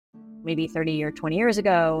Maybe 30 or 20 years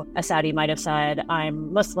ago, a Saudi might have said,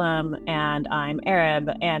 I'm Muslim and I'm Arab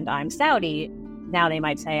and I'm Saudi. Now they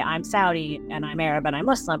might say, I'm Saudi and I'm Arab and I'm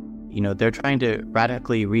Muslim. They're trying to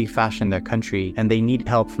radically refashion their country and they need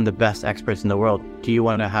help from the best experts in the world. Do you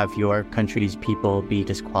want to have your country's people be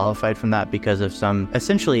disqualified from that because of some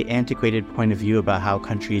essentially antiquated point of view about how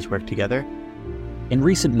countries work together? In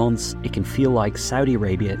recent months, it can feel like Saudi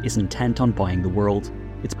Arabia is intent on buying the world.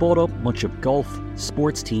 It's bought up much of golf,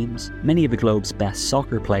 sports teams, many of the globe's best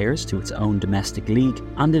soccer players to its own domestic league,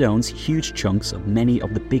 and it owns huge chunks of many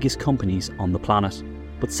of the biggest companies on the planet.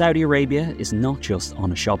 But Saudi Arabia is not just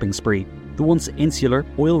on a shopping spree. The once insular,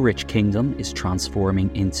 oil-rich kingdom is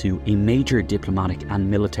transforming into a major diplomatic and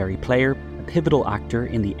military player, a pivotal actor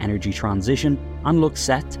in the energy transition, and looks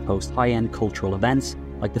set to host high-end cultural events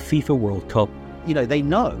like the FIFA World Cup. They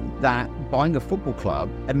know that buying a football club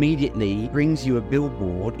immediately brings you a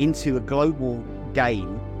billboard into a global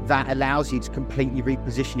game that allows you to completely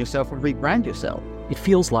reposition yourself and rebrand yourself. It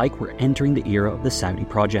feels like we're entering the era of the Saudi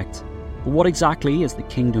project. But what exactly is the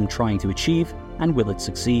kingdom trying to achieve, and will it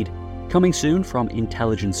succeed? Coming soon from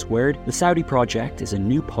Intelligence Squared, the Saudi Project is a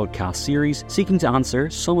new podcast series seeking to answer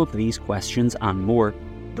some of these questions and more.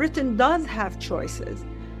 Britain does have choices.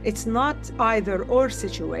 It's not either or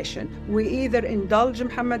situation. We either indulge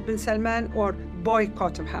Mohammed bin Salman or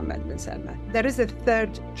boycott Mohammed bin Salman. There is a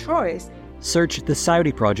third choice. Search the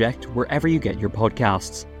Saudi Project wherever you get your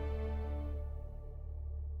podcasts.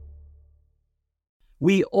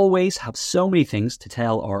 We always have so many things to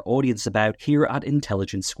tell our audience about here at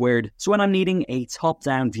Intelligence Squared. So when I'm needing a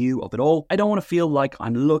top-down view of it all, I don't want to feel like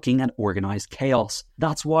I'm looking at organised chaos.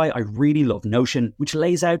 That's why I really love Notion, which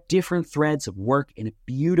lays out different threads of work in a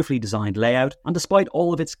beautifully designed layout. And despite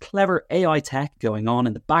all of its clever AI tech going on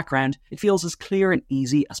in the background, it feels as clear and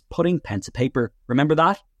easy as putting pen to paper. Remember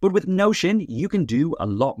that? But with Notion, you can do a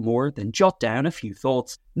lot more than jot down a few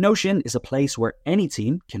thoughts. Notion is a place where any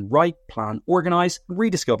team can write, plan, organise, and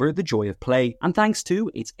rediscover the joy of play. And thanks to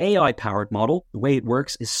its AI-powered model, the way it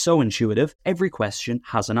works is so intuitive, every question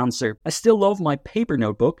has an answer. I still love my paper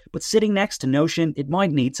notebook, but sitting next to Notion, it might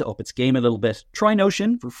need to up its game a little bit. Try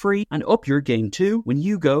Notion for free and up your game too when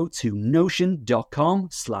you go to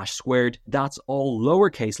notion.com/squared. That's all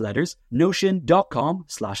lowercase letters,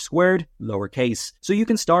 notion.com/squared, lowercase. So you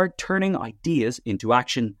can start turning ideas into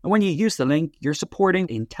action. And when you use the link, you're supporting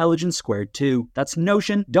Intelligence Squared too. That's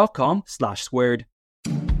notion.com/squared.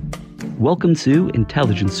 Welcome to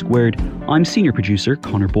Intelligence Squared. I'm senior producer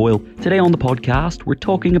Connor Boyle. Today on the podcast, we're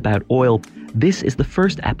talking about oil. This is the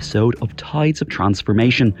first episode of Tides of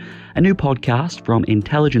Transformation, a new podcast from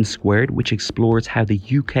Intelligence Squared which explores how the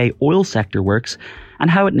UK oil sector works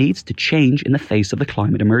and how it needs to change in the face of the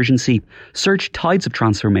climate emergency. Search Tides of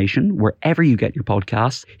Transformation wherever you get your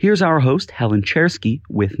podcasts. Here's our host, Helen Chersky,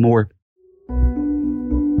 with more.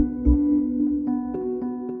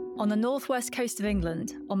 On the northwest coast of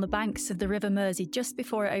England, on the banks of the River Mersey just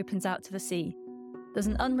before it opens out to the sea, there's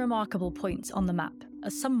an unremarkable point on the map,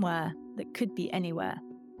 a somewhere that could be anywhere.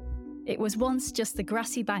 It was once just the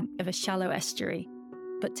grassy bank of a shallow estuary,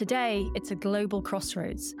 but today it's a global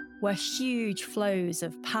crossroads where huge flows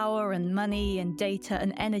of power and money and data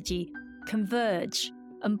and energy converge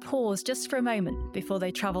and pause just for a moment before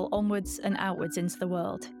they travel onwards and outwards into the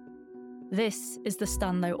world. This is the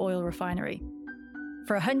Stanlow Oil Refinery.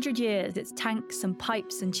 For 100 years, its tanks and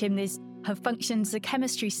pipes and chimneys have functioned as a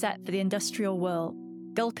chemistry set for the industrial world,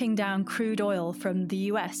 gulping down crude oil from the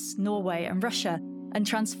US, Norway and Russia and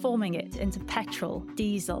transforming it into petrol,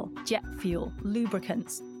 diesel, jet fuel,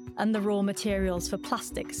 lubricants, and the raw materials for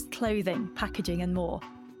plastics, clothing, packaging and more.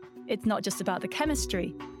 It's not just about the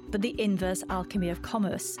chemistry, but the inverse alchemy of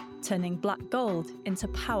commerce, turning black gold into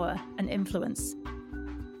power and influence.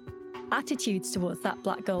 Attitudes towards that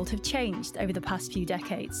black gold have changed over the past few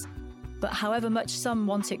decades. But however much some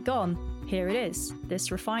want it gone, here it is,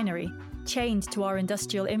 this refinery, chained to our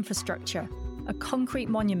industrial infrastructure, a concrete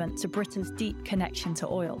monument to Britain's deep connection to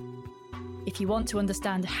oil. If you want to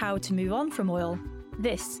understand how to move on from oil,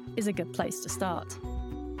 this is a good place to start.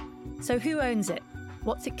 So who owns it?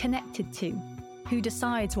 What's it connected to? Who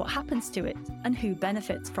decides what happens to it and who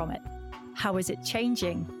benefits from it? How is it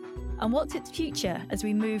changing? And what's its future as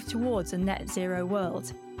we move towards a net zero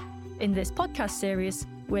world? In this podcast series,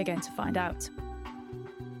 we're going to find out.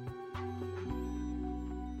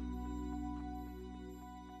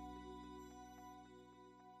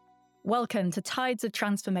 Welcome to Tides of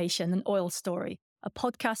Transformation, an oil story, a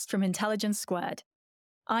podcast from Intelligence Squared.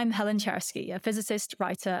 I'm Helen Chersky, a physicist,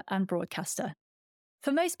 writer, and broadcaster.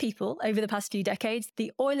 For most people, over the past few decades,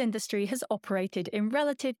 the oil industry has operated in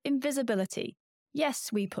relative invisibility,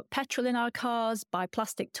 Yes, we put petrol in our cars, buy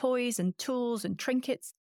plastic toys and tools and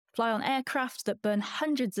trinkets, fly on aircraft that burn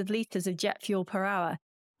hundreds of litres of jet fuel per hour.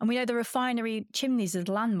 And we know the refinery chimneys as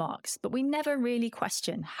landmarks, but we never really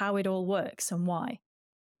question how it all works and why.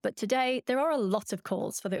 But today, there are a lot of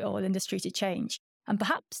calls for the oil industry to change, and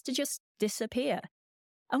perhaps to just disappear.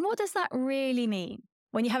 And what does that really mean?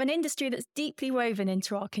 When you have an industry that's deeply woven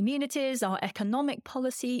into our communities, our economic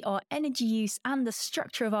policy, our energy use, and the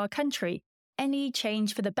structure of our country, any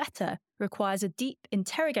change for the better requires a deep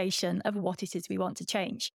interrogation of what it is we want to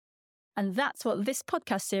change. And that's what this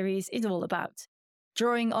podcast series is all about.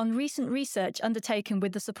 Drawing on recent research undertaken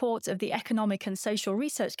with the support of the Economic and Social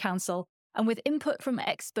Research Council, and with input from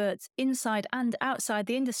experts inside and outside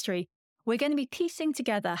the industry, we're going to be piecing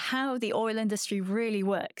together how the oil industry really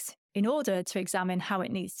works in order to examine how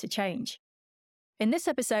it needs to change. In this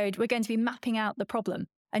episode, we're going to be mapping out the problem.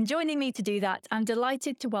 And joining me to do that, I'm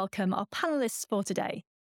delighted to welcome our panellists for today.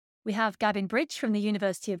 We have Gavin Bridge from the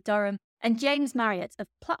University of Durham and James Marriott of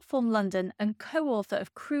Platform London and co-author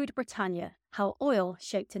of Crude Britannia, How Oil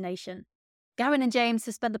Shaped a Nation. Gavin and James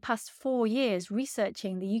have spent the past 4 years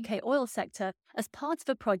researching the UK oil sector as part of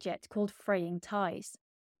a project called Fraying Ties.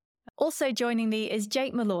 Also joining me is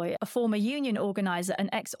Jake Malloy, a former union organiser and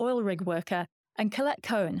ex-oil rig worker, and Colette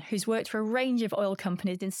Cohen, who's worked for a range of oil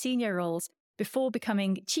companies in senior roles before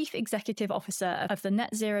becoming Chief Executive Officer of the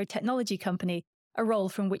Net Zero Technology Company, a role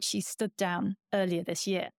from which she stood down earlier this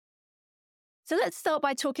year. So let's start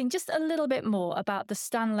by talking just a little bit more about the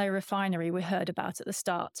Stanlow refinery we heard about at the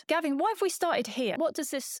start. Gavin, why have we started here? What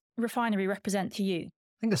does this refinery represent to you?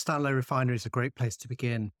 I think the Stanlow refinery is a great place to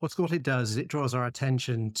begin. What it does is it draws our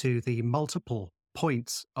attention to the multiple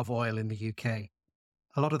points of oil in the UK.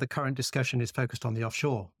 A lot of the current discussion is focused on the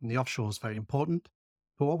offshore, and the offshore is very important.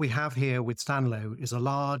 But what we have here with Stanlow is a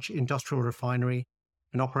large industrial refinery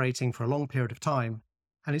and operating for a long period of time,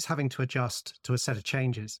 and it's having to adjust to a set of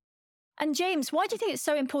changes. And James, why do you think it's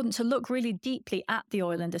so important to look really deeply at the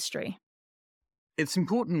oil industry? It's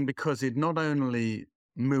important because it not only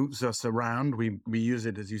moves us around, we use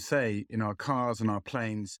it, as you say, in our cars and our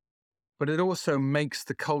planes, but it also makes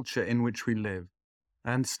the culture in which we live.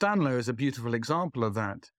 And Stanlow is a beautiful example of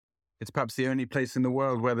that. It's perhaps the only place in the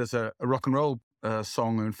world where there's a rock and roll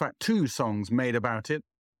song, or in fact 2 songs made about it.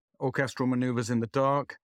 Orchestral Maneuvers in the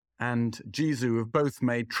Dark and Jizu have both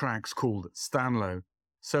made tracks called Stanlow.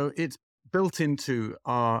 So it's built into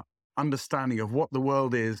our understanding of what the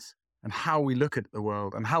world is and how we look at the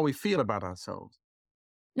world and how we feel about ourselves.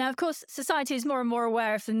 Now, of course, society is more and more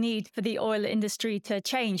aware of the need for the oil industry to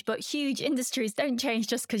change, but huge industries don't change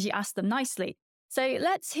just because you ask them nicely. So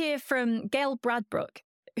let's hear from Gail Bradbrook,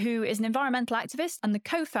 who is an environmental activist and the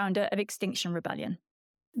co-founder of Extinction Rebellion.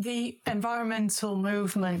 The environmental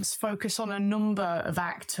movements focus on a number of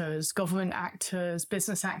actors, government actors,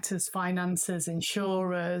 business actors, financiers,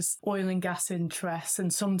 insurers, oil and gas interests,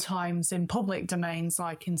 and sometimes in public domains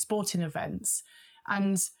like in sporting events.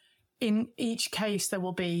 And in each case, there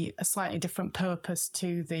will be a slightly different purpose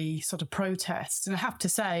to the sort of protests. And I have to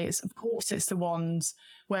say, it's the ones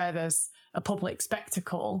where there's a public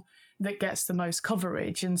spectacle that gets the most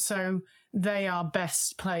coverage. And so they are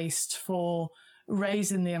best placed for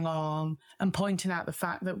raising the alarm and pointing out the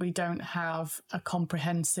fact that we don't have a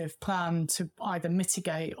comprehensive plan to either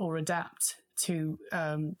mitigate or adapt to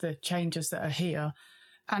the changes that are here.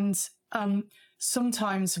 And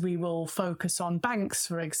sometimes we will focus on banks,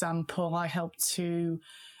 for example. I helped to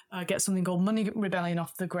get something called Money Rebellion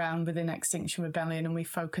off the ground within Extinction Rebellion, and we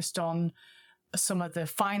focused on some of the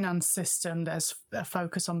finance system. There's a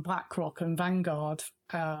focus on BlackRock and Vanguard.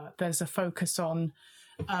 There's a focus on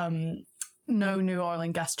no new oil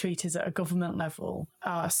and gas treaties at a government level.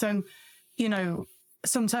 So,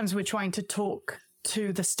 sometimes we're trying to talk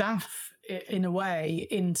to the staff in a way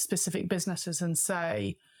in specific businesses and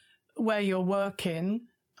say, where you're working,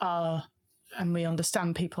 and we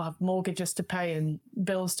understand people have mortgages to pay and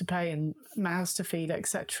bills to pay and mouths to feed,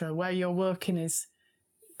 etc. Where you're working is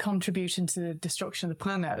contributing to the destruction of the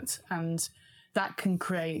planet, and that can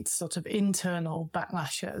create sort of internal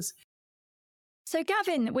backlashes. So,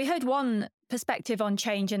 Gavin, we heard one perspective on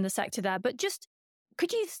change in the sector there, but just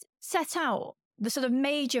could you set out the sort of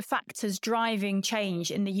major factors driving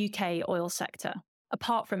change in the UK oil sector,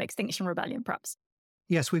 apart from Extinction Rebellion, perhaps?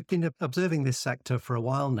 Yes, we've been observing this sector for a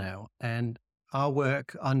while now, and our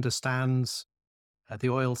work understands the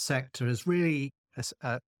oil sector as really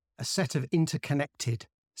a set of interconnected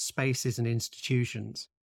spaces and institutions.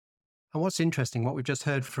 And what's interesting, what we've just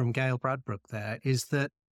heard from Gail Bradbrook there, is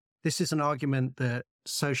that this is an argument that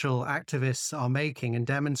social activists are making and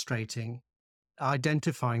demonstrating,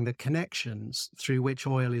 identifying the connections through which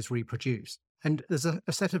oil is reproduced. And there's a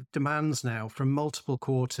set of demands now from multiple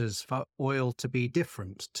quarters for oil to be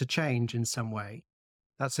different, to change in some way.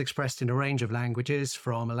 That's expressed in a range of languages,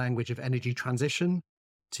 from a language of energy transition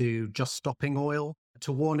to just stopping oil,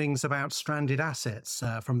 to warnings about stranded assets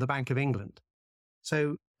from the Bank of England.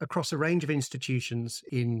 So across a range of institutions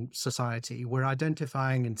in society, we're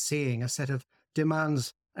identifying and seeing a set of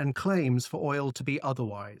demands and claims for oil to be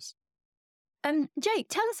otherwise. Jake,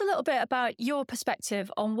 tell us a little bit about your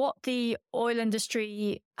perspective on what the oil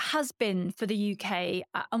industry has been for the UK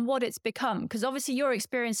and what it's become, because obviously your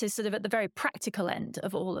experience is sort of at the very practical end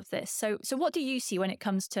of all of this. So what do you see when it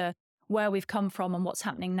comes to where we've come from and what's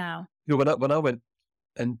happening now? You know, when I went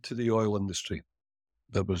into the oil industry,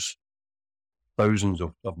 there was thousands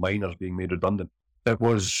of miners being made redundant. It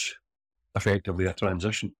was effectively a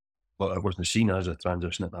transition, but it wasn't seen as a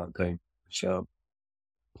transition at that time. It's a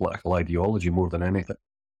political ideology more than anything.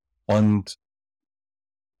 And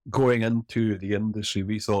going into the industry,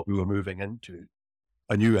 we thought we were moving into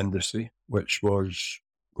a new industry, which was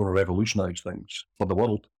going to revolutionise things for the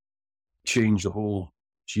world, change the whole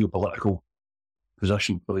geopolitical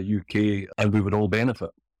position for the UK, and we would all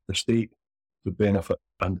benefit. The state would benefit,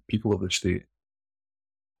 and the people of the state.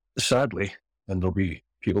 Sadly, and there'll be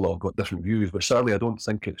people that have got different views, but sadly I don't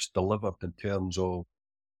think it's delivered in terms of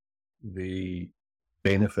the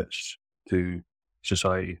benefits to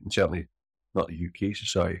society, and certainly not the UK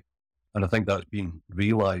society. And I think that's being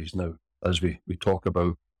realised now as we talk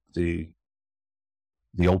about the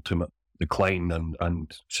ultimate decline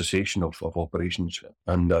and cessation of operations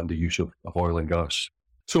and the use of oil and gas.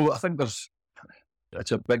 So I think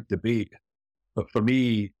it's a big debate. But for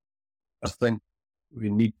me, I think we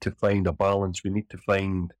need to find a balance. We need to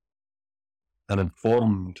find an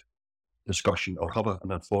informed discussion, or have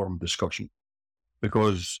an informed discussion.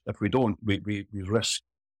 Because if we don't, we risk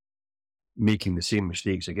making the same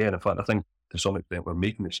mistakes again. In fact, I think to some extent we're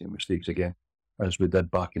making the same mistakes again as we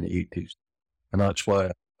did back in the 80s. And that's why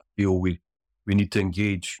I feel we need to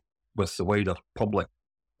engage with the wider public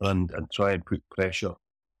and try and put pressure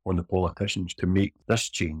on the politicians to make this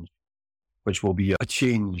change, which will be a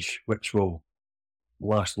change which will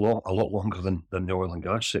last a lot longer than the oil and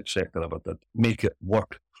gas sector ever did. Make it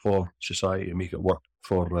work for society, make it work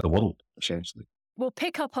for the world, essentially. We'll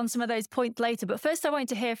pick up on some of those points later, but first I wanted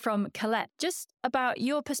to hear from Colette, just about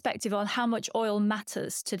your perspective on how much oil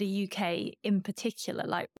matters to the UK in particular.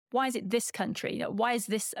 Like, why is it this country? Why is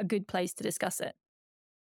this a good place to discuss it?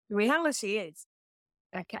 The reality is,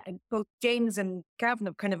 both James and Gavin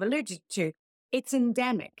have kind of alluded to, it's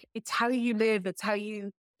endemic. It's how you live, it's how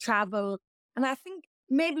you travel. And I think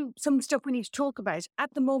maybe some stuff we need to talk about.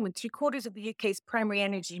 At the moment, 3/4 of the UK's primary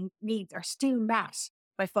energy needs are still met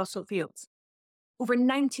by fossil fuels. Over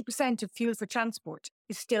 90% of fuel for transport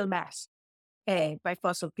is still met by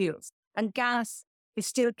fossil fuels. And gas is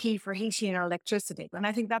still key for heating and electricity. And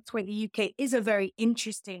I think that's why the UK is a very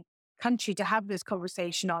interesting country to have this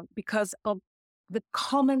conversation on, because of the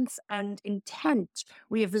comments and intent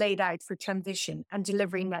we have laid out for transition and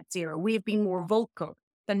delivering net zero. We have been more vocal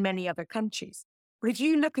than many other countries. But if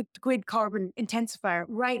you look at the grid carbon intensifier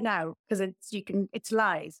right now, because it's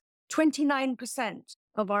live, 29%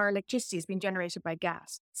 of our electricity is being generated by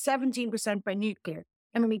gas, 17% by nuclear,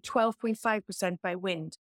 and only 12.5% by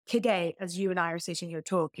wind today, as you and I are sitting here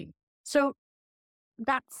talking. So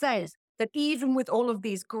that says that even with all of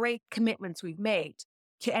these great commitments we've made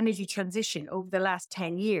to energy transition over the last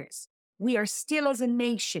 10 years, we are still as a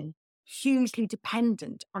nation hugely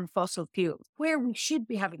dependent on fossil fuels. Where we should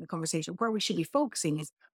be having the conversation, where we should be focusing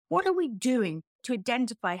is, what are we doing to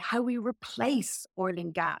identify how we replace oil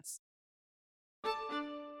and gas?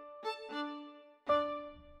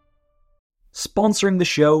 Sponsoring the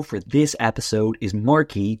show for this episode is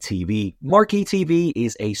Marquee TV. Marquee TV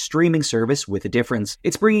is a streaming service with a difference.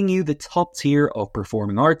 It's bringing you the top tier of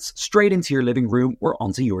performing arts straight into your living room or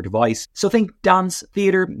onto your device. So think dance,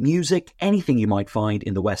 theatre, music, anything you might find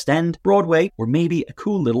in the West End, Broadway, or maybe a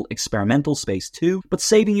cool little experimental space too, but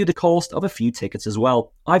saving you the cost of a few tickets as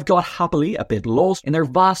well. I've got happily a bit lost in their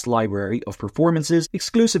vast library of performances,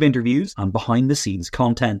 exclusive interviews, and behind-the-scenes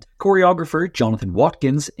content. Choreographer Jonathan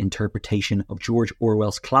Watkins' interpretation of George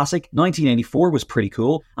Orwell's classic 1984 was pretty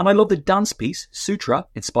cool, and I love the dance piece Sutra,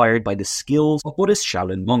 inspired by the skills of Buddhist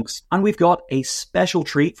Shaolin monks. And we've got a special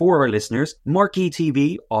treat for our listeners. Marquee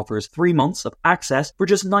TV offers 3 months of access for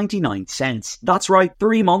just 99 cents. That's right,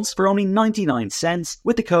 3 months for only 99 cents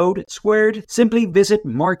with the code SQUARED. Simply visit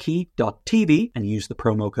marquee.tv and use the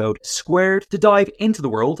promo code SQUARED to dive into the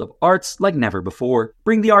world of arts like never before.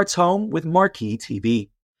 Bring the arts home with Marquee TV.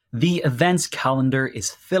 The events calendar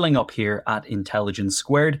is filling up here at Intelligence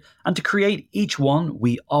Squared, and to create each one,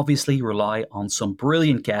 we obviously rely on some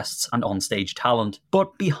brilliant guests and onstage talent.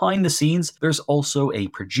 But behind the scenes, there's also a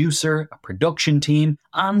producer, a production team,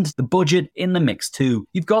 and the budget in the mix too.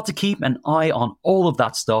 You've got to keep an eye on all of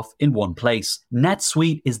that stuff in one place.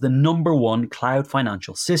 NetSuite is the #1 cloud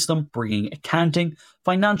financial system, bringing accounting,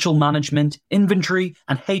 financial management, inventory,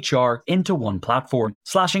 and HR into one platform,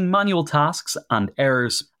 slashing manual tasks and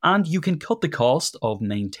errors. And you can cut the cost of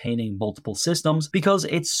maintaining multiple systems because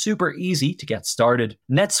it's super easy to get started.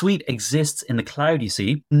 NetSuite exists in the cloud, you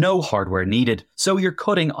see, no hardware needed, so you're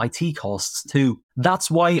cutting IT costs too. That's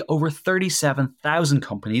why over 37,000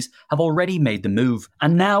 companies have already made the move.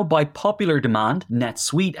 And now, by popular demand,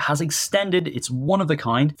 NetSuite has extended its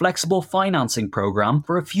one-of-a-kind flexible financing program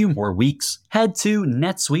for a few more weeks. Head to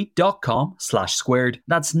netsuite.com/squared.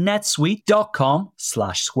 That's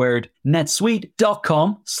netsuite.com/squared.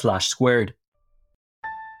 netsuite.com/squared.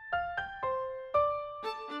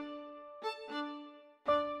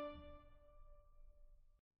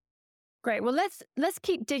 Great. Well, let's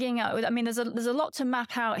keep digging out. I mean, there's a lot to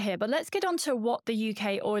map out here, but let's get on to what the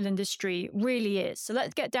UK oil industry really is. So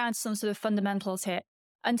let's get down to some sort of fundamentals here.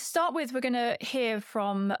 And to start with, we're going to hear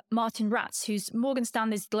from Martin Ratz, who's Morgan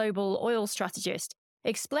Stanley's global oil strategist,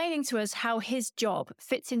 explaining to us how his job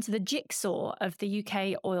fits into the jigsaw of the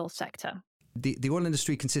UK oil sector. The oil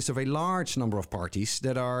industry consists of a large number of parties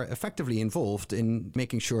that are effectively involved in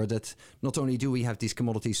making sure that not only do we have these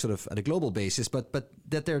commodities sort of at a global basis, but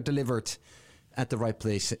that they're delivered at the right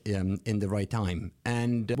place in the right time.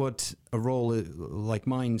 And what a role like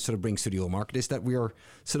mine sort of brings to the oil market is that we are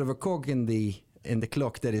sort of a cog in the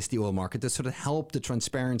clock that is the oil market, that sort of help the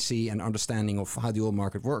transparency and understanding of how the oil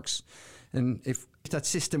market works. And if that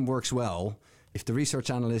system works well, if the research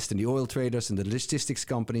analysts and the oil traders and the logistics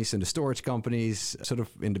companies and the storage companies, sort of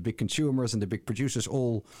in the big consumers and the big producers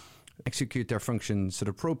all execute their functions sort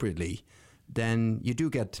of appropriately, then you do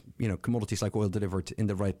get, commodities like oil delivered in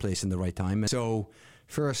the right place in the right time. So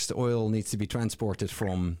first, oil needs to be transported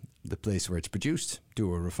from the place where it's produced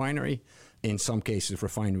to a refinery. In some cases,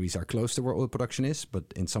 refineries are close to where oil production is, but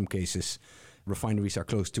in some cases, refineries are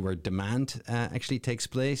close to where demand actually takes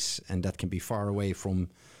place, and that can be far away from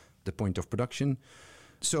the point of production.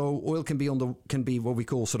 So oil can be what we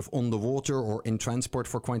call sort of on the water or in transport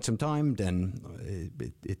for quite some time. Then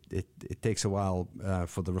it takes a while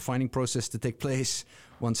for the refining process to take place.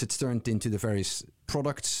 Once it's turned into the various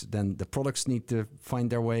products, then the products need to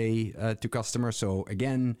find their way to customers. So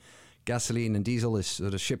again, gasoline and diesel is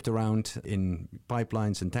sort of shipped around in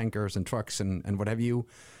pipelines and tankers and trucks and what have you.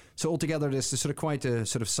 So altogether, there's sort of quite a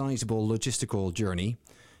sort of sizable logistical journey,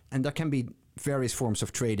 and there can be various forms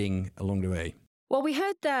of trading along the way. Well, we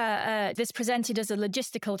heard this presented as a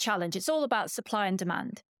logistical challenge. It's all about supply and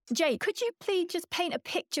demand. Jay, could you please just paint a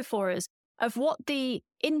picture for us of what the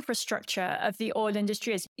infrastructure of the oil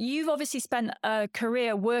industry is? You've obviously spent a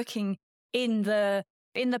career working in the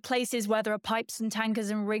places where there are pipes and tankers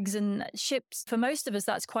and rigs and ships. For most of us,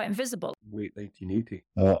 that's quite invisible. Late 1980,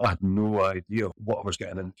 I had no idea what I was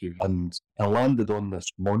getting into. And I landed on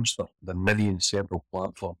this monster, the Ninian Central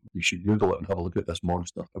Platform. You should Google it and have a look at this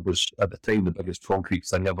monster. It was, at the time, the biggest concrete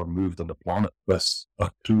thing ever moved on the planet, with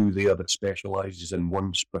a crew there that specialises in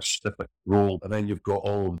one specific role. And then you've got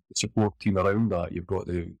all the support team around that. You've got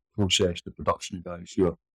the production guys who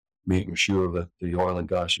are making sure that the oil and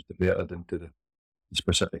gas is diverted into the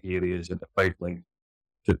specific areas in the pipeline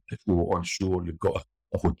to flow onshore. You've got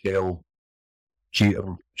a hotel,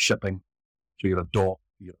 catering, shipping. So you're a dock,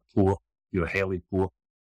 you're a port, you're a heliport.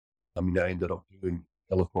 I mean, I ended up doing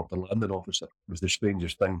helicopter landing officer. It was the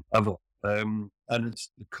strangest thing ever. And it's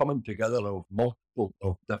the coming together of multiple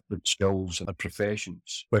of different skills and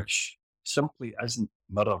professions, which simply isn't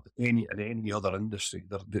mirrored in any other industry.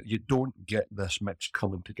 You don't get this mix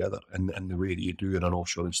coming together in the way that you do in an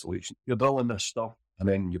offshore installation. You're drilling this stuff, and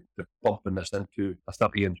then you're pumping this into a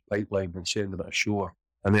 30-inch pipeline and sending it ashore,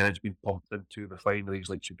 and then it's been pumped into refineries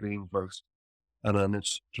like Grangemouth, and then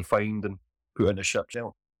it's refined and put into ships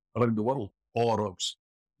around the world, or else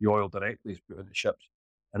the oil directly is put into ships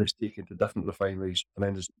and it's taken to different refineries and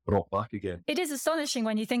then it's brought back again. It is astonishing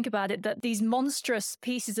when you think about it that these monstrous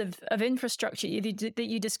pieces of infrastructure that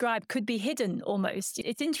you describe could be hidden almost.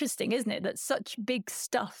 It's interesting, isn't it, that such big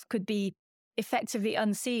stuff could be effectively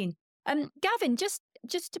unseen. Gavin, just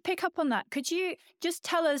to pick up on that, could you just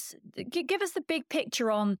tell us, give us the big picture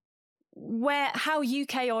on how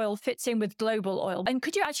UK oil fits in with global oil. And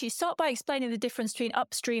could you actually start by explaining the difference between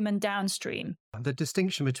upstream and downstream? The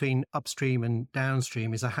distinction between upstream and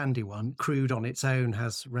downstream is a handy one. Crude on its own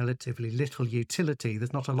has relatively little utility.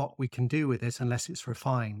 There's not a lot we can do with it unless it's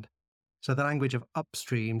refined. So the language of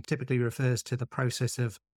upstream typically refers to the process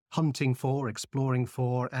of hunting for, exploring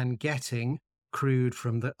for, and getting crude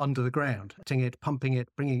from under the ground, pumping it,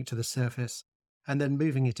 bringing it to the surface, and then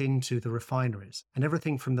moving it into the refineries. And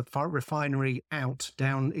everything from the refinery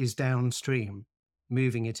down is downstream,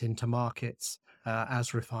 moving it into markets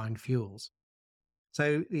as refined fuels.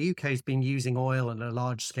 So the UK has been using oil on a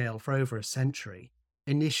large scale for over a century.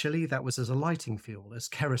 Initially, that was as a lighting fuel, as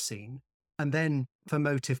kerosene, and then for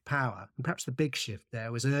motive power. And perhaps the big shift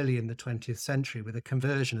there was early in the 20th century with a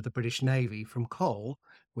conversion of the British Navy from coal,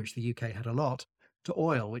 which the UK had a lot, to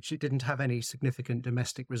oil, which it didn't have any significant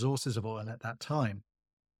domestic resources of oil at that time.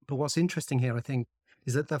 But what's interesting here, I think,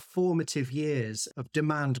 is that the formative years of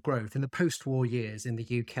demand growth in the post-war years in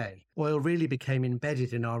the UK, oil really became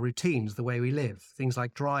embedded in our routines, the way we live, things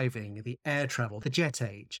like driving, the air travel, the jet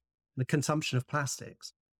age, the consumption of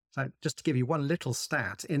plastics. So just to give you one little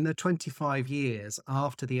stat, in the 25 years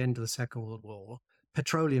after the end of the Second World War,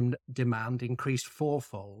 petroleum demand increased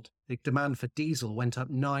fourfold. The demand for diesel went up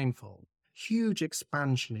ninefold. Huge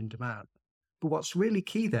expansion in demand. But what's really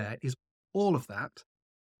key there is all of that,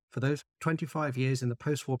 for those 25 years in the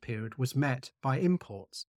post-war period, was met by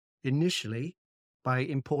imports. Initially, by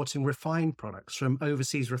importing refined products from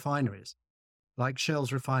overseas refineries, like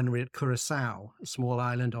Shell's refinery at Curaçao, a small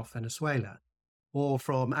island off Venezuela, or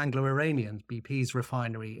from Anglo-Iranian, BP's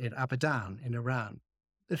refinery in Abadan in Iran.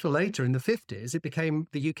 A little later, in the 50s, it became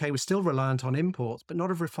the UK was still reliant on imports, but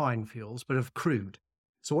not of refined fuels, but of crude.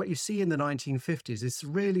 So what you see in the 1950s is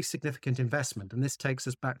really significant investment, and this takes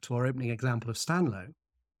us back to our opening example of Stanlow,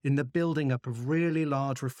 in the building up of really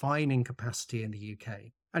large refining capacity in the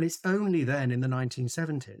UK. And it's only then in the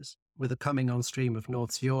 1970s, with the coming on stream of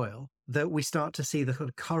North Sea oil, that we start to see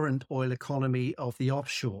the current oil economy of the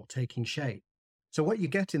offshore taking shape. So what you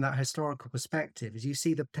get in that historical perspective is you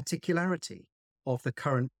see the particularity of the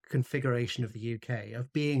current configuration of the UK,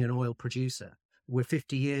 of being an oil producer. We're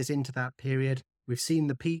 50 years into that period. We've seen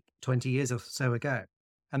the peak 20 years or so ago.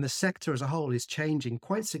 And the sector as a whole is changing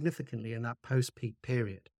quite significantly in that post-peak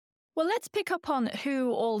period. Well, let's pick up on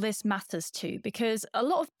who all this matters to, because a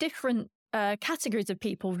lot of different categories of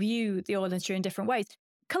people view the oil industry in different ways.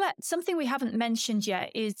 Colette, something we haven't mentioned yet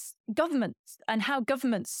is governments and how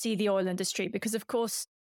governments see the oil industry, because, of course,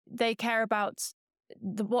 they care about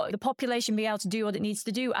the population being able to do what it needs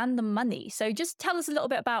to do and the money. So just tell us a little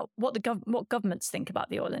bit about what governments think about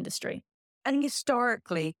the oil industry. I think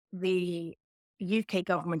historically, the UK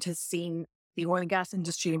government has seen the oil and gas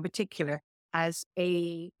industry in particular as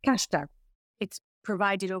a cash cow. It's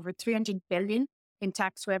provided over 300 billion in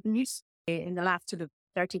tax revenues in the last sort of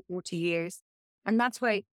 30, 40 years. And that's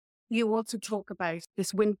why you also talk about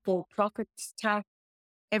this windfall profits tax.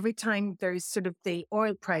 Every time there's sort of the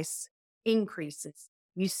oil price increases,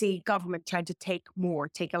 you see government trying to take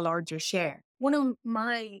a larger share. One of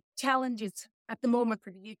my challenges at the moment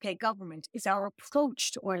for the UK government is our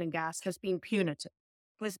approach to oil and gas has been punitive.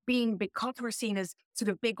 Because we're seen as sort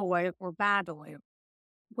of big oil or bad oil,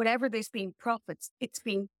 whatever there's been profits, it's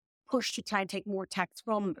been pushed to try and take more tax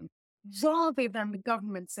from them, rather than the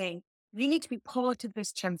government saying, we need to be part of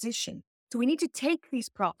this transition. So we need to take these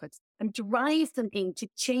profits and drive them into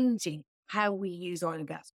changing how we use oil and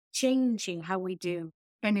gas, changing how we do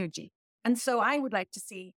energy. And so I would like to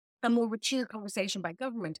see a more mature conversation by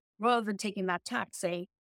government, rather than taking that tax, say,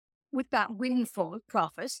 with that windfall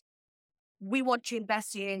profit, we want to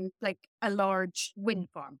invest in like a large wind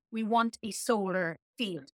farm. We want a solar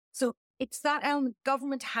field. So it's that element.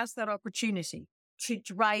 Government has that opportunity to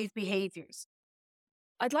drive behaviours.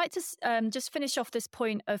 I'd like to just finish off this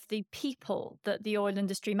point of the people that the oil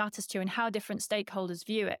industry matters to and how different stakeholders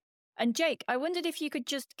view it. And Jake, I wondered if you could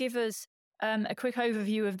just give us a quick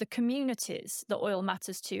overview of the communities that oil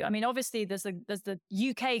matters to. I mean, obviously, there's the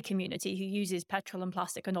UK community who uses petrol and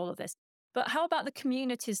plastic and all of this. But how about the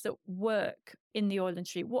communities that work in the oil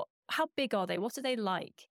industry? How big are they? What are they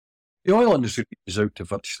like? The oil industry is out to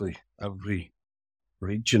virtually every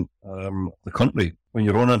region of the country. When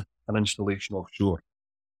you're on an installation offshore,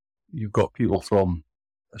 you've got people from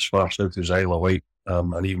as far south as Isle of Wight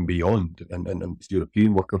and even beyond, and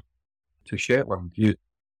European workers to Shetland.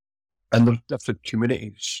 And there's different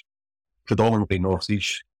communities, predominantly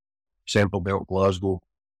northeast, Central Belt, Glasgow,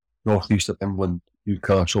 northeast of England,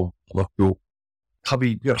 Newcastle, Liverpool.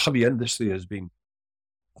 Your heavy industry has been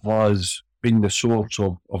the source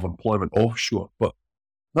of employment offshore, but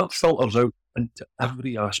that filters out into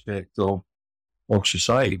every aspect of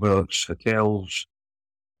society, whether it's hotels,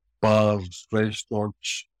 bars,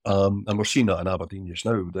 restaurants, and we're seeing that in Aberdeen just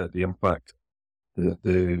now, the impact,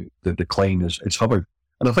 the decline is having.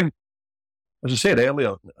 And I think, as I said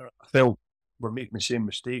earlier, I felt we're making the same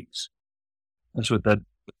mistakes as we did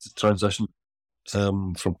with the transition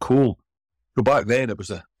from coal. So back then it was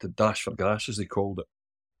the dash for gas, as they called it,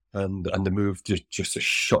 and the move just to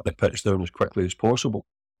shut the pitch down as quickly as possible.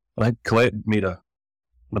 And I think Colette made an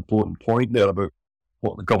important point there about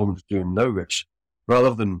what the government's doing now. It's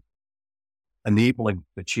rather than enabling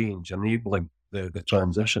the change, enabling the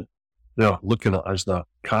transition, they're looking at it as that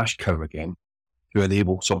cash cow again to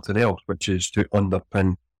enable something else, which is to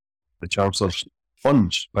underpin the Chancellor's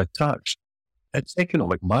funds by tax. It's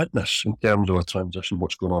economic madness in terms of a transition,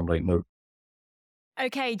 what's going on right now.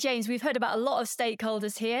 Okay, James, we've heard about a lot of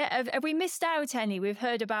stakeholders here. Have we missed out any? We've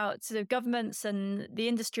heard about sort of governments and the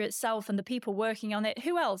industry itself and the people working on it.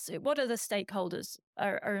 Who else? What other stakeholders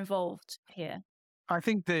are involved here? I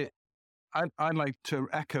think that I'd like to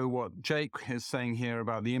echo what Jake is saying here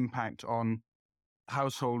about the impact on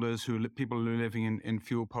householders, people who are living in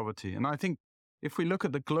fuel poverty. And I think if we look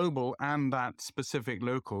at the global and that specific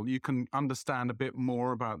local, you can understand a bit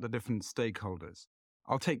more about the different stakeholders.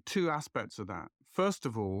 I'll take two aspects of that. First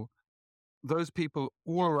of all, those people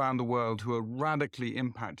all around the world who are radically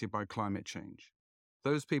impacted by climate change.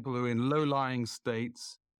 Those people who are in low-lying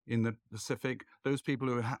states in the Pacific, those people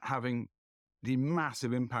who are having the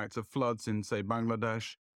massive impacts of floods in, say,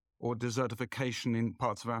 Bangladesh or desertification in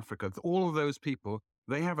parts of Africa. All of those people,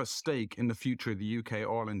 they have a stake in the future of the UK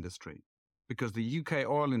oil industry because the UK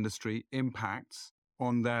oil industry impacts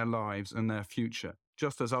on their lives and their future,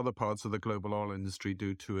 just as other parts of the global oil industry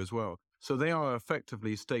do too as well. So they are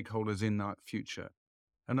effectively stakeholders in that future.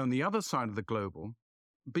 And on the other side of the global,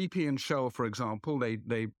 BP and Shell, for example,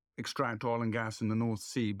 they extract oil and gas in the North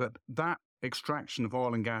Sea, but that extraction of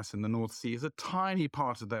oil and gas in the North Sea is a tiny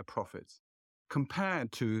part of their profits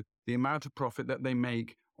compared to the amount of profit that they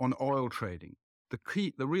make on oil trading.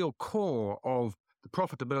 The real core of the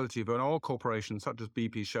profitability of an oil corporation such as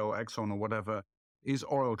BP, Shell, Exxon or whatever is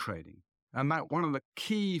oil trading. And that one of the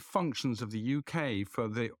key functions of the UK for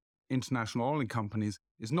the international oil companies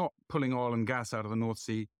is not pulling oil and gas out of the North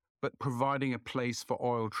Sea, but providing a place for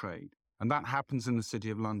oil trade. And that happens in the City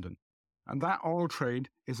of London. And that oil trade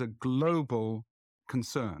is a global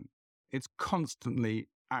concern. It's constantly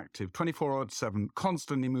active, 24/7,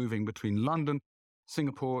 constantly moving between London,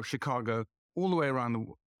 Singapore, Chicago, all the way around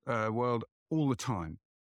the world, all the time.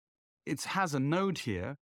 It has a node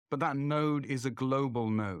here, but that node is a global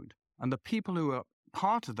node. And the people who are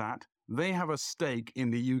part of that, they have a stake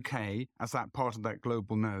in the UK as that part of that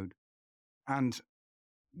global node. And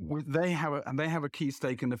they have a key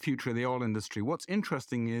stake in the future of the oil industry. What's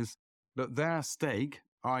interesting is that their stake,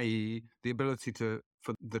 i.e. the ability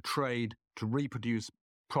for the trade to reproduce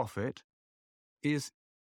profit, is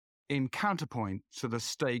in counterpoint to the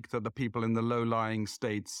stake that the people in the low-lying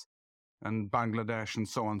states and Bangladesh and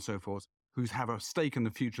so on and so forth, who have a stake in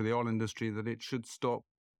the future of the oil industry, that it should stop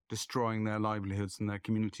destroying their livelihoods and their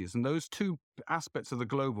communities. And those two aspects of the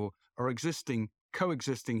global are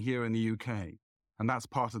coexisting here in the UK. And that's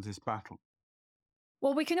part of this battle.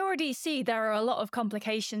 Well, we can already see there are a lot of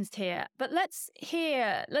complications here, but let's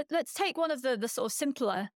take one of the sort of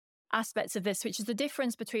simpler aspects of this, which is the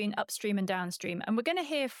difference between upstream and downstream. And we're going to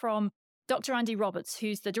hear from Dr. Andy Roberts,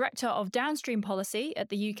 who's the Director of Downstream Policy at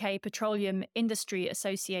the UK Petroleum Industry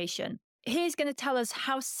Association. He's going to tell us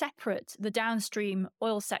how separate the downstream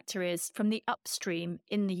oil sector is from the upstream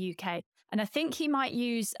in the UK. And I think he might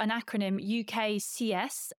use an acronym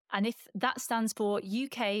UKCS, and if that stands for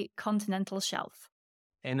UK Continental Shelf.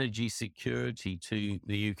 Energy security to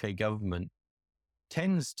the UK government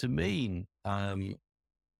tends to mean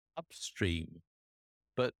upstream,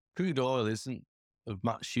 but crude oil isn't of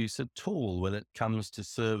much use at all when it comes to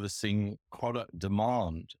servicing product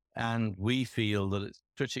demand. And we feel that it's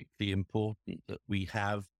critically important that we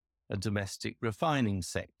have a domestic refining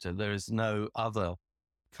sector. There is no other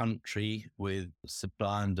country with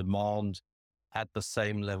supply and demand at the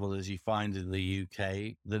same level as you find in the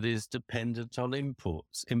UK that is dependent on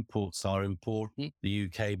imports. Imports are important. The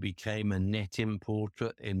UK became a net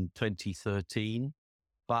importer in 2013.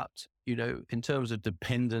 But, in terms of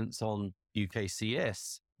dependence on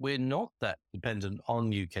UKCS, we're not that dependent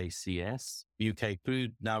on UKCS. UK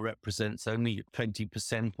crude now represents only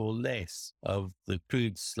 20% or less of the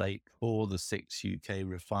crude slate for the 6 UK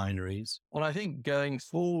refineries. Well, I think going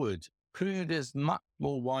forward, crude is much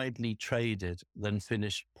more widely traded than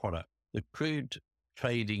finished product. The crude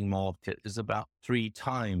trading market is about 3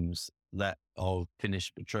 times that of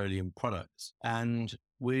finished petroleum products. And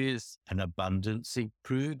with an abundance of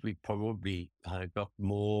crude, we probably got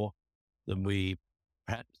more than we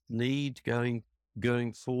perhaps need going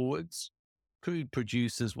forwards. Crude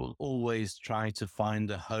producers will always try to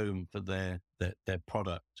find a home for their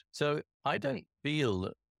product. So I don't feel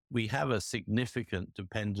that we have a significant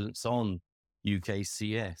dependence on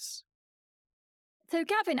UKCS. So,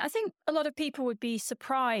 Gavin, I think a lot of people would be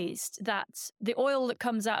surprised that the oil that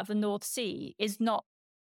comes out of the North Sea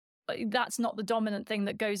that's not the dominant thing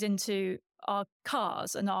that goes into our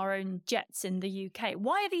cars and our own jets in the UK.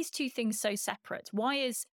 Why are these two things so separate? Why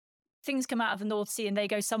is things come out of the North Sea and they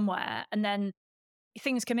go somewhere, and then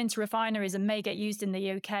things come into refineries and may get used in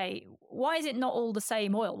the UK? Why is it not all the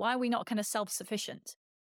same oil? Why are we not kind of self-sufficient?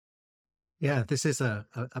 Yeah, this is a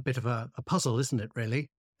bit of a puzzle, isn't it, really?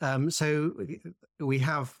 So we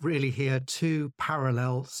have really here two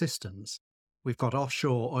parallel systems. We've got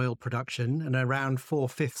offshore oil production, and around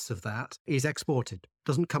 4/5 of that is exported.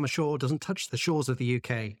 Doesn't come ashore, doesn't touch the shores of the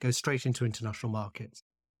UK, goes straight into international markets.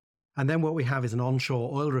 And then what we have is an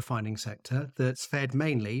onshore oil refining sector that's fed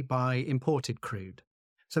mainly by imported crude.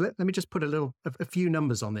 So let me just put a few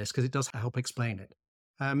numbers on this because it does help explain it.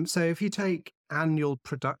 So if you take annual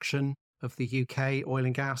production of the UK oil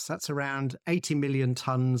and gas, that's around 80 million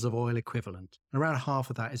tonnes of oil equivalent. Around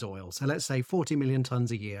half of that is oil. So let's say 40 million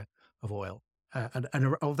tonnes a year of oil.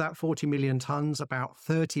 And of that 40 million tonnes, about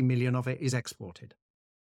 30 million of it is exported.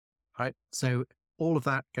 Right? So all of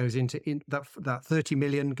that goes into that 30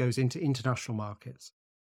 million goes into international markets.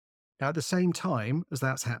 Now, at the same time as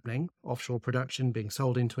that's happening, offshore production being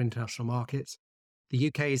sold into international markets, the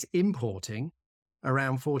UK is importing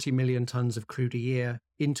around 40 million tonnes of crude a year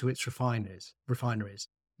into its refineries.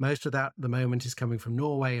 Most of that at the moment is coming from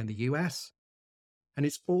Norway and the US, and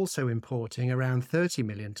it's also importing around 30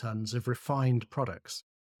 million tonnes of refined products.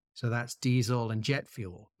 So that's diesel and jet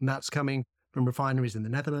fuel, and that's coming from refineries in the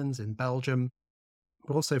Netherlands, in Belgium,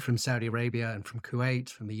 but also from Saudi Arabia and from Kuwait,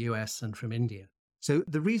 from the US and from India. So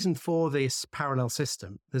the reason for this parallel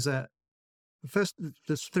system, there's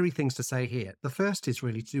three things to say here. The first is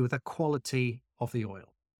really to do with the quality of the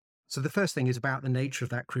oil. So the first thing is about the nature of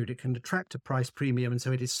that crude. It can attract a price premium, and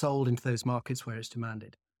so it is sold into those markets where it's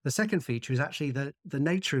demanded. The second feature is actually the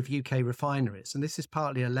nature of UK refineries, and this is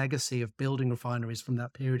partly a legacy of building refineries from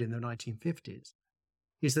that period in the 1950s,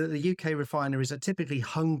 is that the UK refineries are typically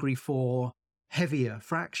hungry for heavier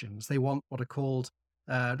fractions. They want what are called,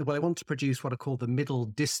 they want to produce what are called the middle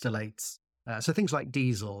distillates, so things like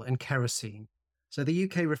diesel and kerosene. So the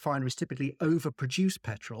UK refineries typically overproduce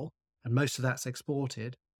petrol, and most of that's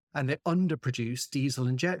exported, and they underproduce diesel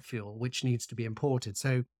and jet fuel, which needs to be imported.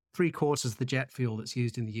 So 3/4 of the jet fuel that's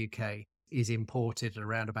used in the UK is imported,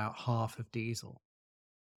 around about half of diesel.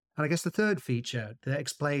 And I guess the third feature that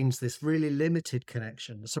explains this really limited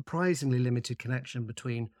connection, a surprisingly limited connection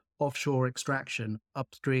between offshore extraction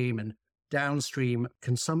upstream and downstream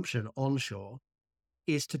consumption onshore,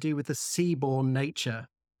 is to do with the seaborne nature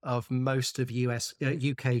of most of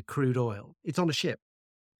UK crude oil. It's on a ship,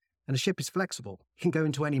 and a ship is flexible. It can go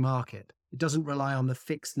into any market. It doesn't rely on the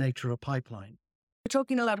fixed nature of a pipeline. We're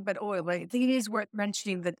talking a lot about oil, but I think it is worth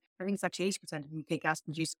mentioning that I think it's actually 80% of UK gas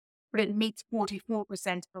produced, but it meets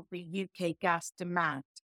 44% of the UK gas demand.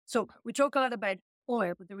 So we talk a lot about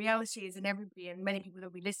oil, but the reality is, and everybody and many people that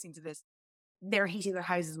will be listening to this, they're heating their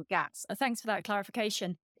houses with gas. Thanks for that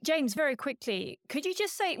clarification. James, very quickly, could you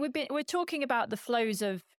just say, we're talking about the flows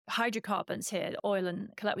of hydrocarbons here, oil,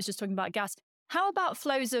 and Colette was just talking about gas. How about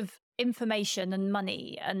flows of information and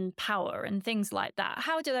money and power and things like that?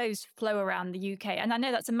 How do those flow around the UK? And I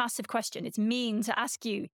know that's a massive question. It's mean to ask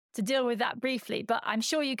you to deal with that briefly, but I'm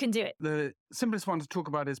sure you can do it. The simplest one to talk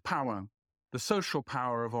about is power, the social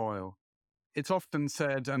power of oil. It's often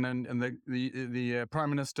said, and the Prime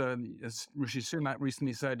Minister, Rishi Sunak,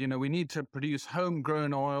 recently said, we need to produce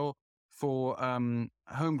homegrown oil for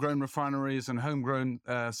homegrown refineries and homegrown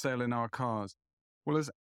sale in our cars. Well,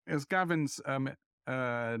 as Gavin's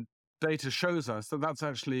data shows us, that's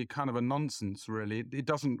actually kind of a nonsense, really. It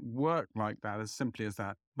doesn't work like that, as simply as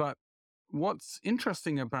that. But what's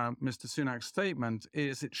interesting about Mr. Sunak's statement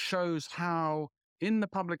is it shows how, in the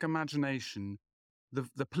public imagination,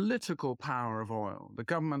 the political power of oil, the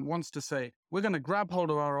government wants to say, we're going to grab hold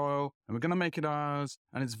of our oil and we're going to make it ours,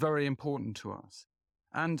 and it's very important to us.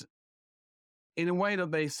 And in a way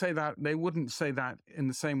that they say that, they wouldn't say that in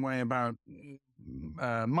the same way about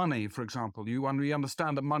money, for example. We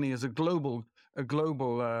understand that money is a global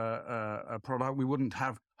product. We wouldn't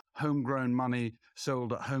have homegrown money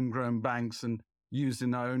sold at homegrown banks and used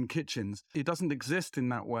in our own kitchens. It doesn't exist in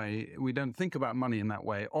that way. We don't think about money in that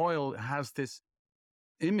way. Oil has this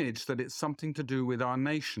image that it's something to do with our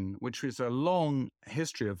nation, which is a long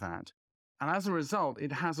history of that. And as a result,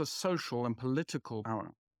 it has a social and political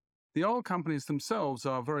power. The oil companies themselves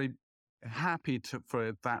are very happy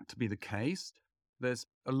for that to be the case. There's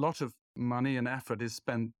a lot of money and effort is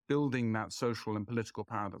spent building that social and political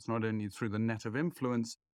power. That's not only through the net of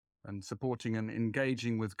influence and supporting and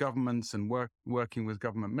engaging with governments and working with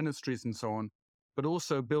government ministries and so on, but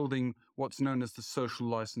also building what's known as the social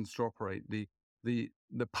license to operate, the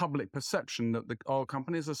public perception that the oil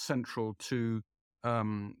companies are central to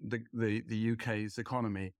the UK's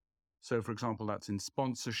economy. So, for example, that's in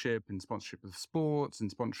sponsorship of sports, in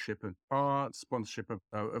sponsorship of arts, sponsorship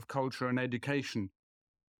of culture and education,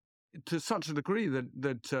 to such a degree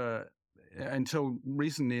that until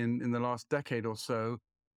recently, in the last decade or so,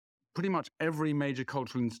 pretty much every major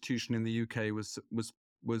cultural institution in the UK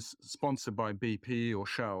was sponsored by BP or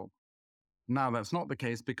Shell. Now that's not the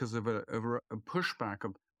case because of a pushback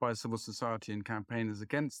by civil society and campaigners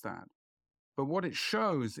against that. But what it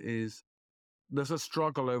shows is there's a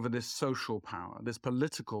struggle over this social power, this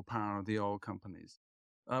political power of the oil companies,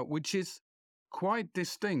 which is quite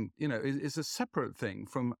distinct. Is a separate thing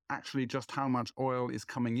from actually just how much oil is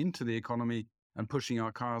coming into the economy and pushing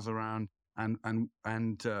our cars around, and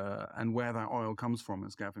where that oil comes from,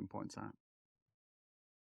 as Gavin points out.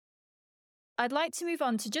 I'd like to move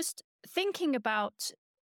on to just thinking about,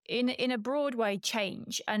 in a broad way,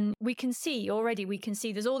 change. And we can see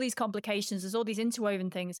there's all these complications, there's all these interwoven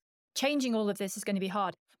things. Changing all of this is going to be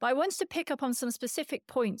hard. But I wanted to pick up on some specific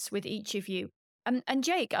points with each of you. And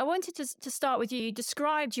Jake, I wanted to start with you. You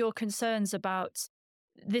described your concerns about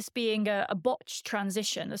this being a botched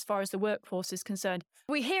transition as far as the workforce is concerned.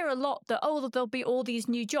 We hear a lot that, there'll be all these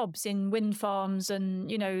new jobs in wind farms and,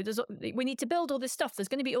 we need to build all this stuff. There's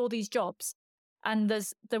going to be all these jobs. And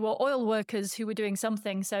there were oil workers who were doing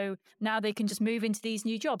something, so now they can just move into these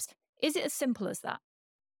new jobs. Is it as simple as that?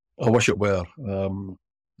 I wish it were.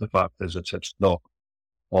 The fact is, it's not.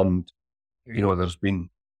 And, there's been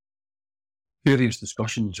various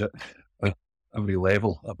discussions at every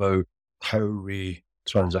level about how we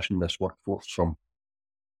transition this workforce from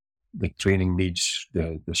the training needs,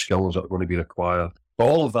 the skills that are going to be required. But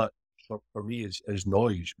all of that, for me, is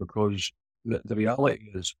noise, because the reality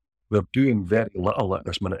is we're doing very little at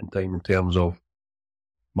this minute in time in terms of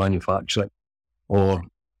manufacturing or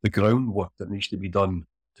the groundwork that needs to be done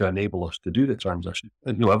to enable us to do the transition.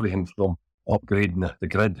 And, everything from upgrading the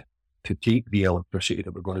grid to take the electricity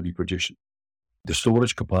that we're going to be producing, the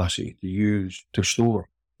storage capacity to store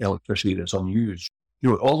electricity that's unused.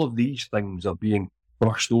 All of these things are being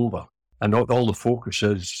brushed over, and all the focus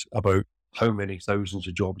is about how many thousands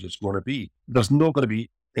of jobs it's going to be. There's not going to be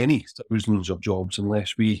any thousands of jobs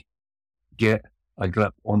unless we get a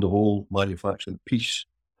grip on the whole manufacturing piece.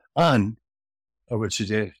 And I would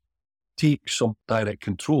suggest take some direct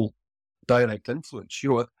control, direct influence.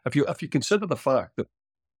 If you consider the fact that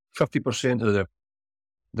 50% of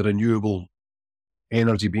the renewable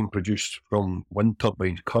energy being produced from wind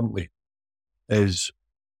turbines currently is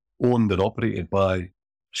owned and operated by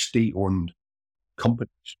state-owned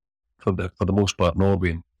companies, for the most part,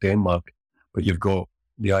 Norway and Denmark, but you've got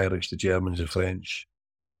the Irish, the Germans, the French,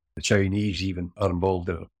 the Chinese even are involved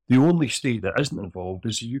in it. The only state that isn't involved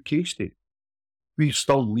is the UK state. We're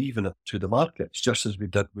still leaving it to the markets, just as we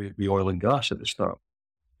did with oil and gas at the start.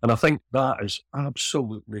 And I think that is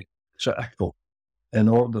absolutely critical in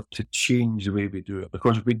order to change the way we do it.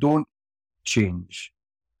 Because if we don't change,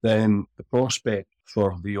 then the prospect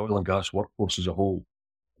for the oil and gas workforce as a whole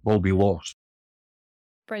will be lost.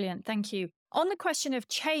 Brilliant, thank you. On the question of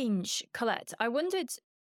change, Colette,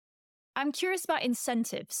 I'm curious about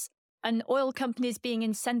incentives and oil companies being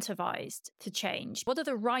incentivized to change. What are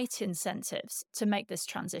the right incentives to make this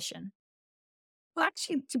transition? Well,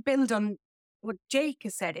 actually, to build on what Jake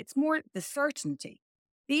has said, it's more the certainty.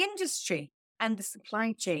 The industry and the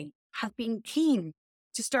supply chain have been keen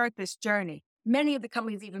to start this journey. Many of the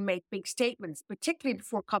companies even made big statements, particularly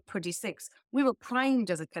before COP26. We were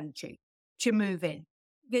primed as a country to move in.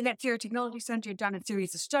 The Net Zero Technology Centre done a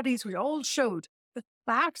series of studies which all showed the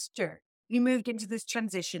faster you moved into this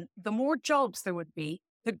transition, the more jobs there would be,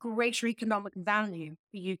 the greater economic value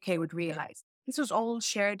the UK would realise. This was all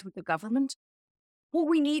shared with the government. What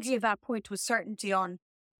we needed at that point was certainty on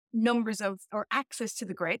numbers of or access to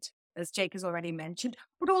the grid, as Jake has already mentioned,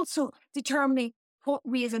 but also determining what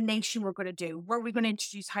we as a nation were going to do. Were we going to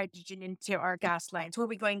introduce hydrogen into our gas lines? Were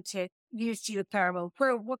we going to use geothermal?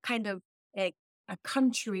 What kind of a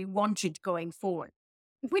country we wanted going forward?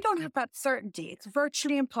 If we don't have that certainty, it's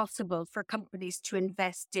virtually impossible for companies to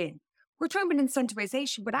invest in. We're talking about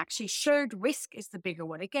incentivization, but actually shared risk is the bigger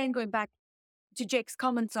one. Again, going back to Jake's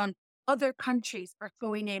comments on other countries are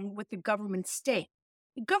going in with the government stake.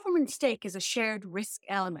 The government stake is a shared risk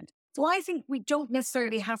element. So I think we don't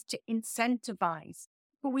necessarily have to incentivize,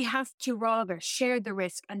 but we have to rather share the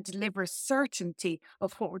risk and deliver certainty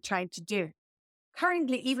of what we're trying to do.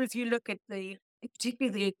 Currently, even if you look at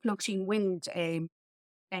particularly the floating wind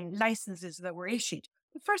licenses that were issued,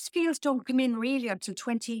 the first fields don't come in really until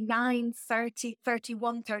 29, 30,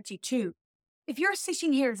 31, 32. If you're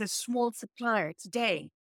sitting here as a small supplier today,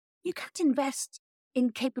 you can't invest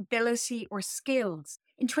in capability or skills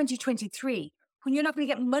in 2023 when you're not going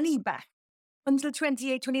to get money back until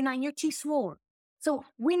 28, 29. You're too small. So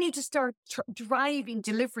we need to start driving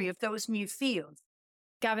delivery of those new fields.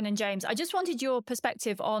 Gavin and James, I just wanted your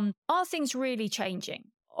perspective on, are things really changing?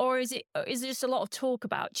 Or is it just a lot of talk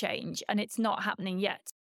about change and it's not happening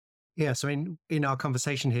yet? Yeah, so in our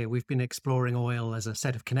conversation here, we've been exploring oil as a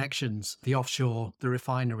set of connections, the offshore, the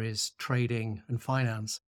refineries, trading and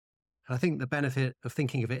finance. And I think the benefit of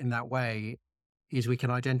thinking of it in that way is we can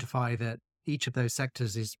identify that each of those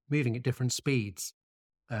sectors is moving at different speeds.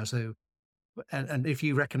 And if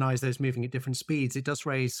you recognize those moving at different speeds, it does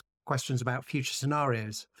raise questions about future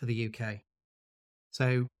scenarios for the UK.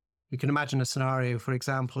 So you can imagine a scenario, for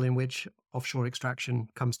example, in which offshore extraction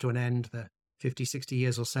comes to an end, the 50, 60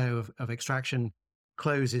 years or so of extraction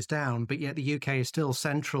closes down, but yet the UK is still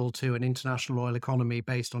central to an international oil economy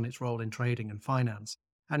based on its role in trading and finance,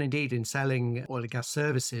 and indeed in selling oil and gas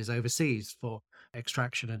services overseas for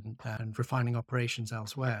extraction and refining operations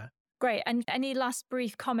elsewhere. Great. And any last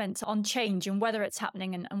brief comments on change and whether it's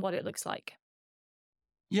happening and what it looks like?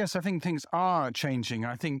 Yes, I think things are changing.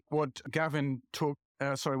 I think what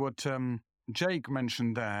Jake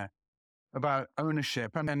mentioned there about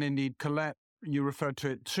ownership, and indeed Colette, you referred to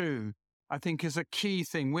it too, I think is a key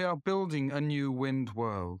thing. We are building a new wind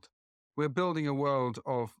world. We're building a world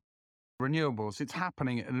of renewables. It's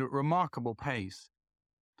happening at a remarkable pace.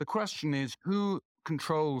 The question is, who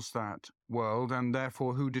controls that world and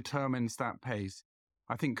therefore who determines that pace?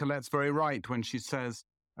 I think Colette's very right when she says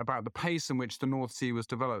about the pace in which the North Sea was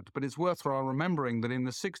developed, but it's worthwhile remembering that in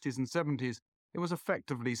the 60s and 70s, it was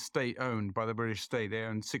effectively state-owned by the British state. They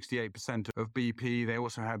owned 68% of BP. They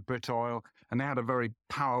also had Britoil, and they had a very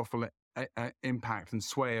powerful impact and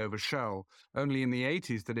sway over Shell. Only in the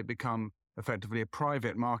 80s did it become effectively a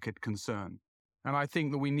private market concern. And I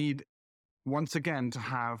think that we need, once again, to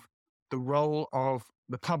have the role of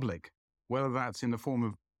the public, whether that's in the form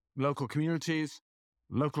of local communities,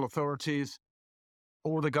 local authorities,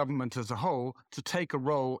 or the government as a whole, to take a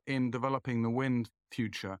role in developing the wind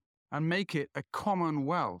future and make it a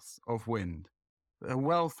commonwealth of wind, a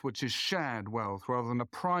wealth which is shared wealth rather than a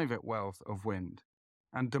private wealth of wind,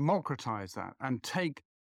 and democratize that and take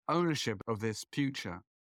ownership of this future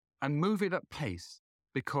and move it at pace,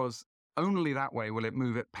 because only that way will it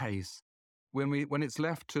move at pace. When it's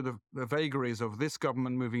left to the vagaries of this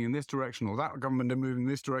government moving in this direction or that government moving in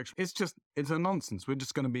this direction, it's a nonsense. We're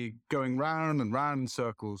just going to be going round and round in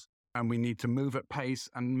circles, and we need to move at pace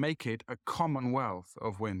and make it a commonwealth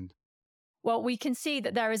of wind. Well, we can see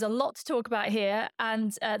that there is a lot to talk about here,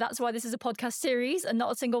 and that's why this is a podcast series and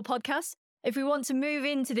not a single podcast. If we want to move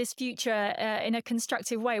into this future in a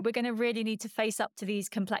constructive way, we're going to really need to face up to these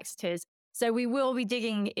complexities. So we will be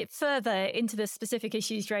digging it further into the specific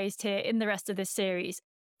issues raised here in the rest of this series.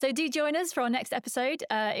 So do join us for our next episode,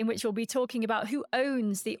 in which we'll be talking about who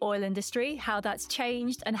owns the oil industry, how that's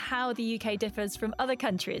changed, and how the UK differs from other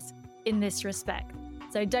countries in this respect.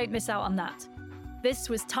 So don't miss out on that. This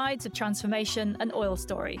was Tides of Transformation, an oil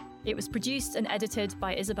story. It was produced and edited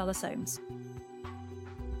by Isabella Soames.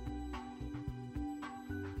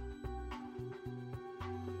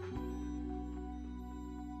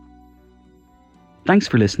 Thanks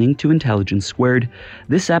for listening to Intelligence Squared.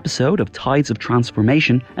 This episode of Tides of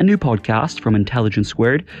Transformation, a new podcast from Intelligence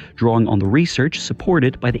Squared, drawing on the research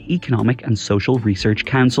supported by the Economic and Social Research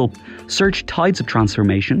Council. Search Tides of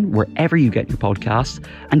Transformation wherever you get your podcasts,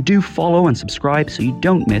 and do follow and subscribe so you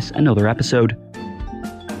don't miss another episode.